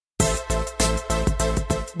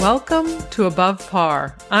Welcome to Above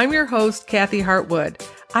Par. I'm your host, Kathy Hartwood.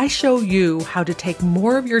 I show you how to take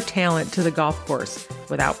more of your talent to the golf course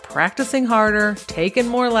without practicing harder, taking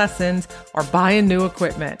more lessons, or buying new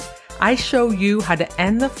equipment. I show you how to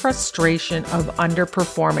end the frustration of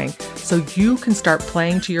underperforming so you can start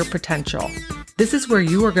playing to your potential. This is where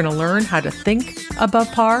you are going to learn how to think above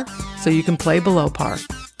par so you can play below par.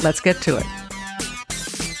 Let's get to it.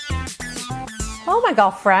 Hello, my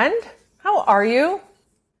golf friend. How are you?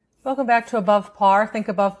 Welcome back to Above Par. Think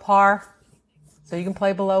above par so you can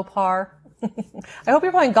play below par. I hope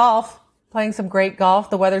you're playing golf, playing some great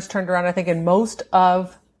golf. The weather's turned around, I think, in most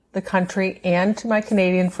of the country and to my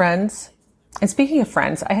Canadian friends. And speaking of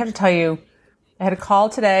friends, I have to tell you, I had a call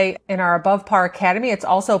today in our Above Par Academy. It's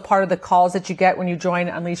also part of the calls that you get when you join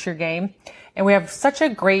Unleash Your Game. And we have such a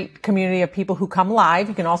great community of people who come live.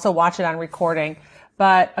 You can also watch it on recording.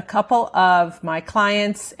 But a couple of my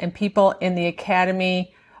clients and people in the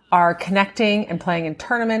Academy are connecting and playing in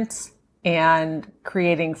tournaments and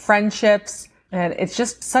creating friendships. And it's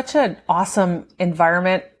just such an awesome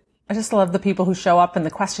environment. I just love the people who show up and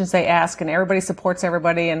the questions they ask, and everybody supports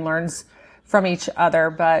everybody and learns from each other.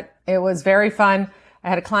 But it was very fun. I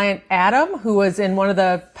had a client, Adam, who was in one of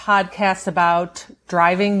the podcasts about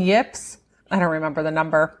driving yips. I don't remember the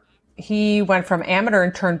number. He went from amateur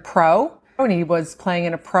and turned pro, and he was playing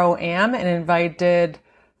in a pro-am and invited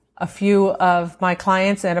a few of my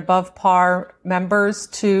clients and Above Par members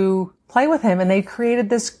to play with him, and they created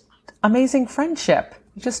this amazing friendship.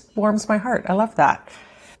 It just warms my heart. I love that.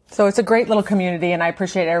 So it's a great little community, and I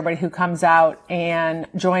appreciate everybody who comes out and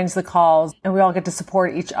joins the calls, and we all get to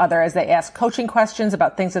support each other as they ask coaching questions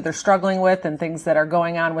about things that they're struggling with and things that are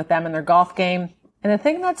going on with them in their golf game. And the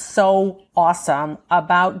thing that's so awesome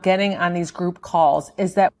about getting on these group calls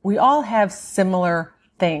is that we all have similar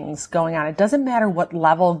things going on. It doesn't matter what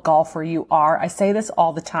level golfer you are. I say this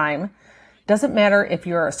all the time. It doesn't matter if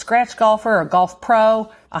you're a scratch golfer, a golf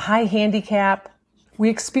pro, a high handicap.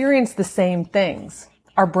 We experience the same things.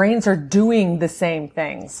 Our brains are doing the same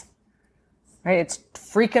things, right? It's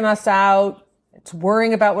freaking us out. It's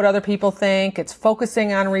worrying about what other people think. It's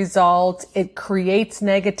focusing on results. It creates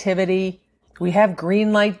negativity. We have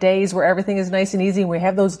green light days where everything is nice and easy, and we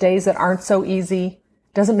have those days that aren't so easy.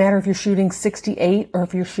 Doesn't matter if you're shooting 68 or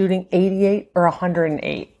if you're shooting 88 or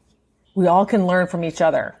 108. We all can learn from each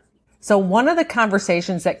other. So one of the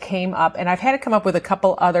conversations that came up, and I've had to come up with a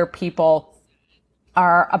couple other people,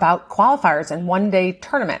 are about qualifiers and one-day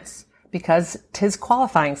tournaments, because 'tis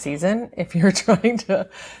qualifying season if you're trying to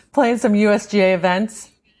play in some USGA events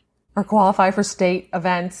or qualify for state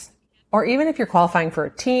events, or even if you're qualifying for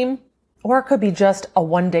a team, or it could be just a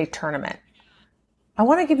one-day tournament. I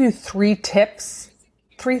want to give you 3 tips,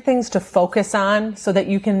 3 things to focus on so that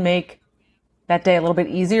you can make that day a little bit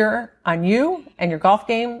easier on you and your golf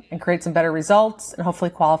game and create some better results and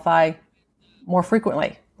hopefully qualify more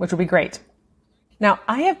frequently, which would be great. Now,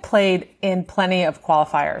 I have played in plenty of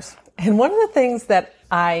qualifiers, and one of the things that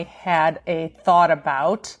I had a thought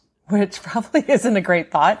about, which probably isn't a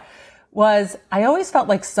great thought, was I always felt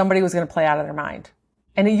like somebody was going to play out of their mind.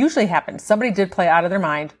 And it usually happens. Somebody did play out of their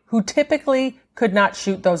mind who typically could not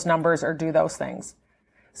shoot those numbers or do those things.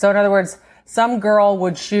 So in other words, some girl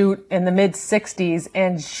would shoot in the mid-60s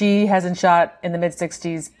and she hasn't shot in the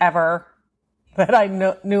mid-60s ever that I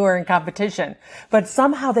knew her in competition. But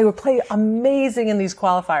somehow they would play amazing in these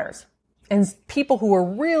qualifiers. And people who were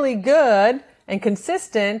really good and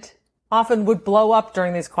consistent often would blow up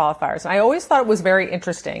during these qualifiers. And I always thought it was very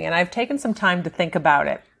interesting, and I've taken some time to think about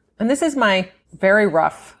it. And this is my very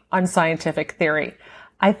rough, unscientific theory.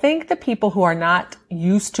 I think the people who are not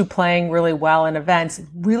used to playing really well in events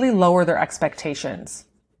really lower their expectations.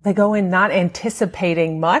 They go in not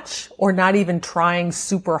anticipating much or not even trying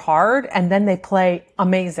super hard, and then they play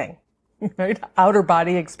amazing, right? Outer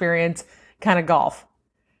body experience kind of golf.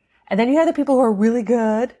 And then you have the people who are really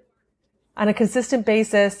good on a consistent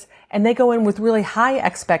basis, and they go in with really high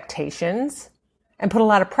expectations and put a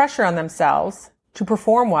lot of pressure on themselves to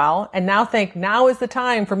perform well, and now think, now is the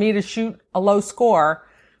time for me to shoot a low score,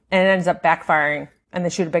 and it ends up backfiring, and they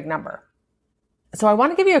shoot a big number. So I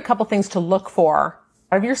want to give you a couple things to look for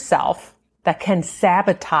out of yourself that can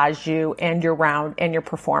sabotage you and your round and your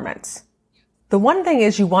performance. The one thing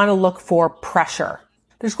is you want to look for pressure.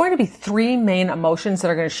 There's going to be 3 main emotions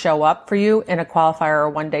that are going to show up for you in a qualifier or a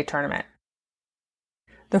one-day tournament.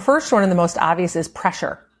 The first one and the most obvious is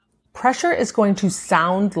pressure. Pressure is going to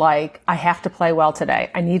sound like, I have to play well today.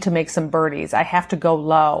 I need to make some birdies. I have to go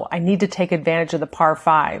low. I need to take advantage of the par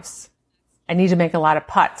 5s. I need to make a lot of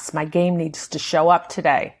putts. My game needs to show up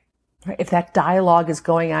today. If that dialogue is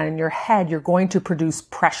going on in your head, you're going to produce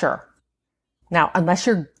pressure. Now, unless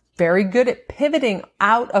you're very good at pivoting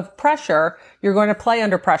out of pressure, you're going to play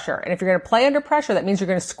under pressure. And if you're going to play under pressure, that means you're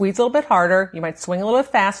going to squeeze a little bit harder. You might swing a little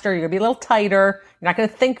bit faster. You're going to be a little tighter. You're not going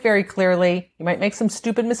to think very clearly. You might make some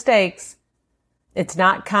stupid mistakes. It's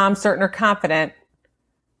not calm, certain, or confident.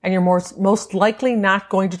 And you're most likely not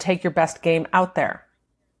going to take your best game out there.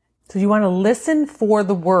 So you want to listen for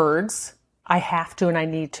the words, I have to and I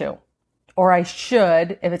need to. Or I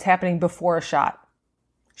should if it's happening before a shot.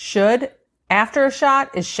 Should after a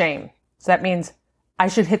shot is shame. So that means I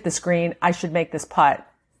should hit this green. I should make this putt.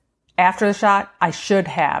 After the shot, I should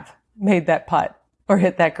have made that putt or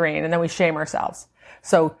hit that green. And then we shame ourselves.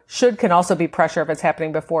 So should can also be pressure if it's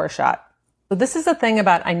happening before a shot. So this is the thing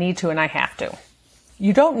about I need to and I have to.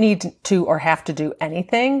 You don't need to or have to do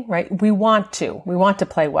anything, right? We want to. We want to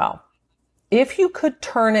play well. If you could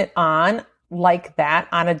turn it on like that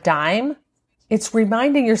on a dime, it's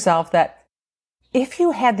reminding yourself that if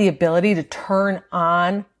you had the ability to turn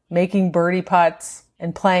on making birdie putts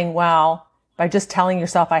and playing well by just telling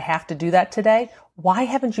yourself, I have to do that today, why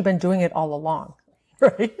haven't you been doing it all along?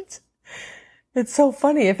 Right? It's so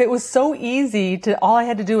funny. If it was so easy to, all I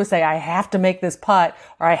had to do was say, I have to make this putt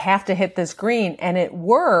or I have to hit this green and it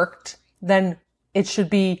worked, then it should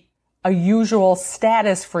be a usual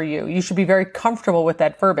status for you. You should be very comfortable with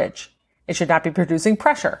that verbiage. It should not be producing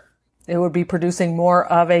pressure. It would be producing more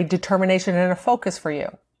of a determination and a focus for you,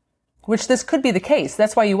 which this could be the case.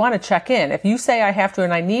 That's why you want to check in. If you say I have to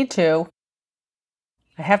and I need to,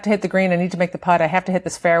 I have to hit the green, I need to make the putt, I have to hit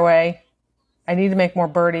this fairway, I need to make more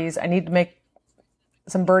birdies, I need to make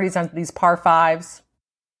some birdies on these par fives.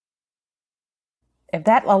 If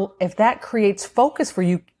that creates focus for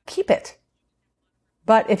you, keep it.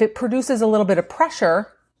 But if it produces a little bit of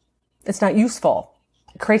pressure, it's not useful.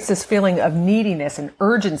 It creates this feeling of neediness and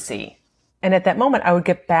urgency. And at that moment, I would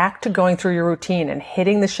get back to going through your routine and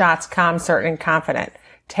hitting the shots calm, certain, and confident,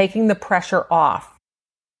 taking the pressure off,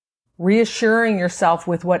 reassuring yourself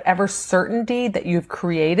with whatever certainty that you've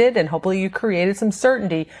created, and hopefully you created some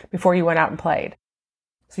certainty before you went out and played.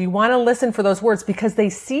 So you want to listen for those words because they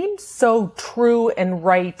seem so true and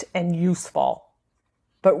right and useful,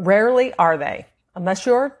 but rarely are they. Unless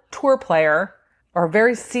you're a tour player or a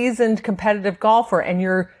very seasoned competitive golfer and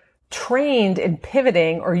you're trained in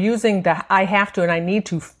pivoting or using the I have to and I need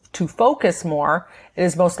to focus more, it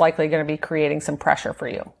is most likely going to be creating some pressure for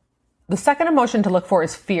you. The second emotion to look for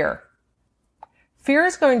is fear. Fear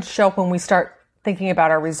is going to show up when we start thinking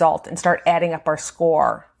about our result and start adding up our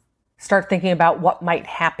score. Start thinking about what might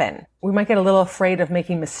happen. We might get a little afraid of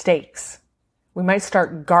making mistakes. We might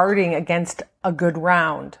start guarding against a good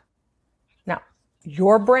round. Now,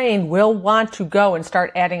 your brain will want to go and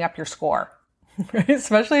start adding up your score,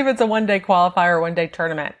 especially if it's a one-day qualifier or one-day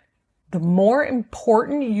tournament. The more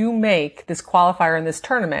important you make this qualifier in this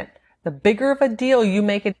tournament, the bigger of a deal you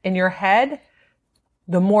make it in your head,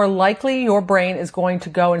 the more likely your brain is going to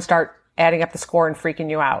go and start adding up the score and freaking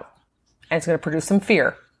you out. And it's going to produce some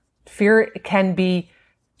fear. Fear can be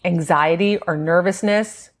anxiety or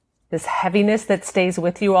nervousness, this heaviness that stays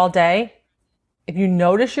with you all day. If you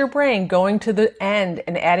notice your brain going to the end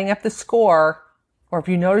and adding up the score, or if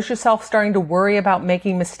you notice yourself starting to worry about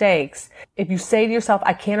making mistakes, if you say to yourself,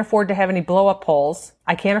 I can't afford to have any blow-up holes,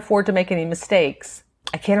 I can't afford to make any mistakes,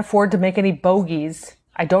 I can't afford to make any bogeys,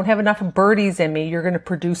 I don't have enough birdies in me, you're going to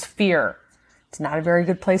produce fear. It's not a very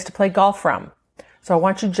good place to play golf from. So I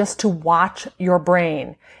want you just to watch your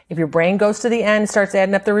brain. If your brain goes to the end, starts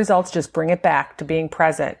adding up the results, just bring it back to being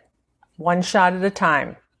present. One shot at a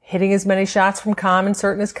time. Hitting as many shots from calm and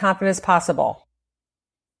certain as confident as possible.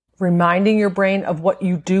 Reminding your brain of what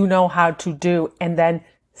you do know how to do, and then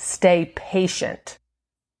stay patient.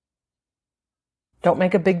 Don't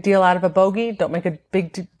make a big deal out of a bogey. Don't make a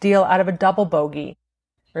big deal out of a double bogey.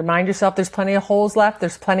 Remind yourself there's plenty of holes left.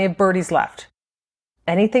 There's plenty of birdies left.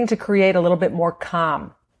 Anything to create a little bit more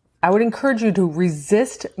calm. I would encourage you to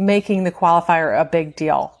resist making the qualifier a big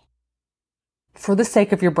deal for the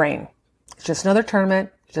sake of your brain. It's just another tournament.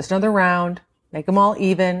 It's just another round. Make them all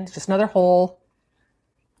even. It's just another hole.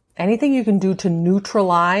 Anything you can do to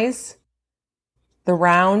neutralize the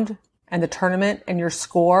round and the tournament and your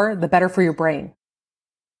score, the better for your brain.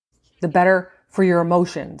 The better for your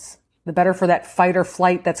emotions. The better for that fight or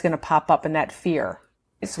flight that's going to pop up in that fear.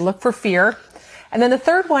 So look for fear. And then the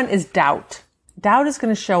third one is doubt. Doubt is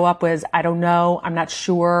going to show up as, I don't know, I'm not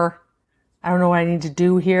sure, I don't know what I need to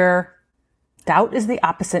do here. Doubt is the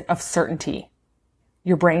opposite of certainty.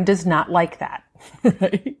 Your brain does not like that.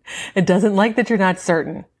 Right? It doesn't like that you're not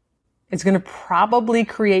certain. It's going to probably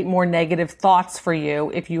create more negative thoughts for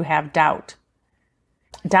you if you have doubt.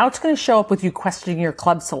 Doubt's going to show up with you questioning your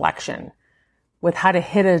club selection. with how to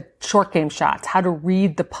hit a short game shots, how to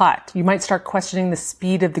read the putt. You might start questioning the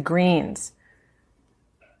speed of the greens.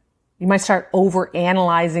 You might start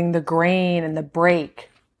overanalyzing the grain and the break.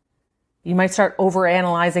 You might start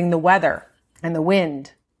overanalyzing the weather and the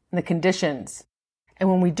wind and the conditions. And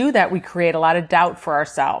when we do that, we create a lot of doubt for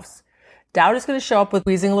ourselves. Doubt is going to show up with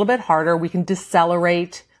squeezing a little bit harder. We can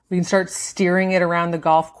decelerate. We can start steering it around the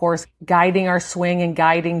golf course, guiding our swing and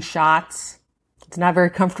guiding shots. It's not a very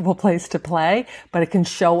comfortable place to play, but it can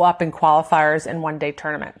show up in qualifiers and one-day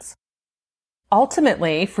tournaments.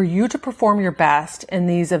 Ultimately, for you to perform your best in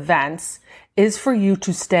these events is for you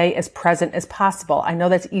to stay as present as possible. I know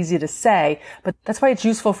that's easy to say, but that's why it's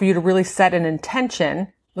useful for you to really set an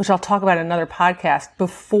intention, which I'll talk about in another podcast,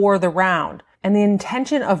 before the round. And the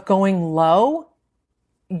intention of going low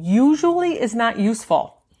usually is not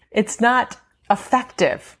useful. It's not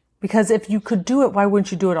effective, because if you could do it, why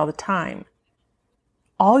wouldn't you do it all the time?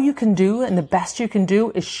 All you can do and the best you can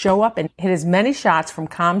do is show up and hit as many shots from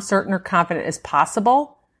calm, certain, or confident as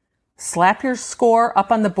possible. Slap your score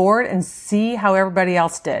up on the board and see how everybody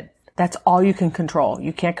else did. That's all you can control.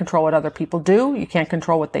 You can't control what other people do. You can't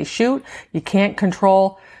control what they shoot. You can't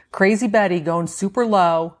control Crazy Betty going super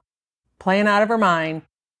low, playing out of her mind,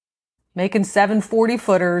 making 740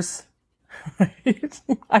 footers.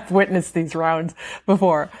 I've witnessed these rounds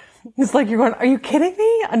before. It's like you're going, are you kidding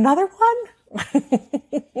me? Another one?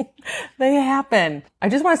 They happen. I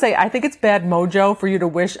just want to say, I think it's bad mojo for you to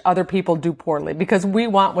wish other people do poorly, because we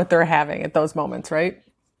want what they're having at those moments, right?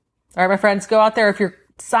 All right, my friends, go out there. If you're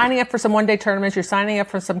signing up for some one-day tournaments, you're signing up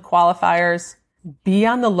for some qualifiers, be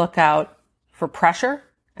on the lookout for pressure,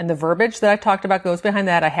 and the verbiage that I talked about goes behind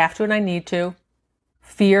that. I have to and I need to.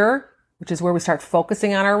 Fear, which is where we start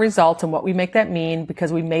focusing on our results and what we make that mean,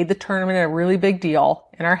 because we made the tournament a really big deal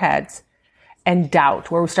in our heads. And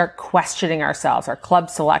doubt, where we start questioning ourselves, our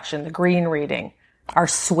club selection, the green reading, our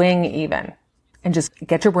swing even. And just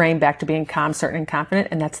get your brain back to being calm, certain, and confident.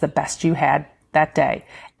 And that's the best you had that day.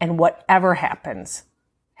 And whatever happens,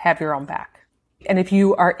 have your own back. And if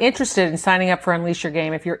you are interested in signing up for Unleash Your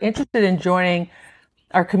Game, if you're interested in joining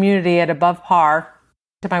our community at Above Par,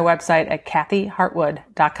 to my website at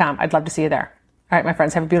kathyhartwood.com. I'd love to see you there. All right, my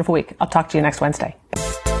friends, have a beautiful week. I'll talk to you next Wednesday.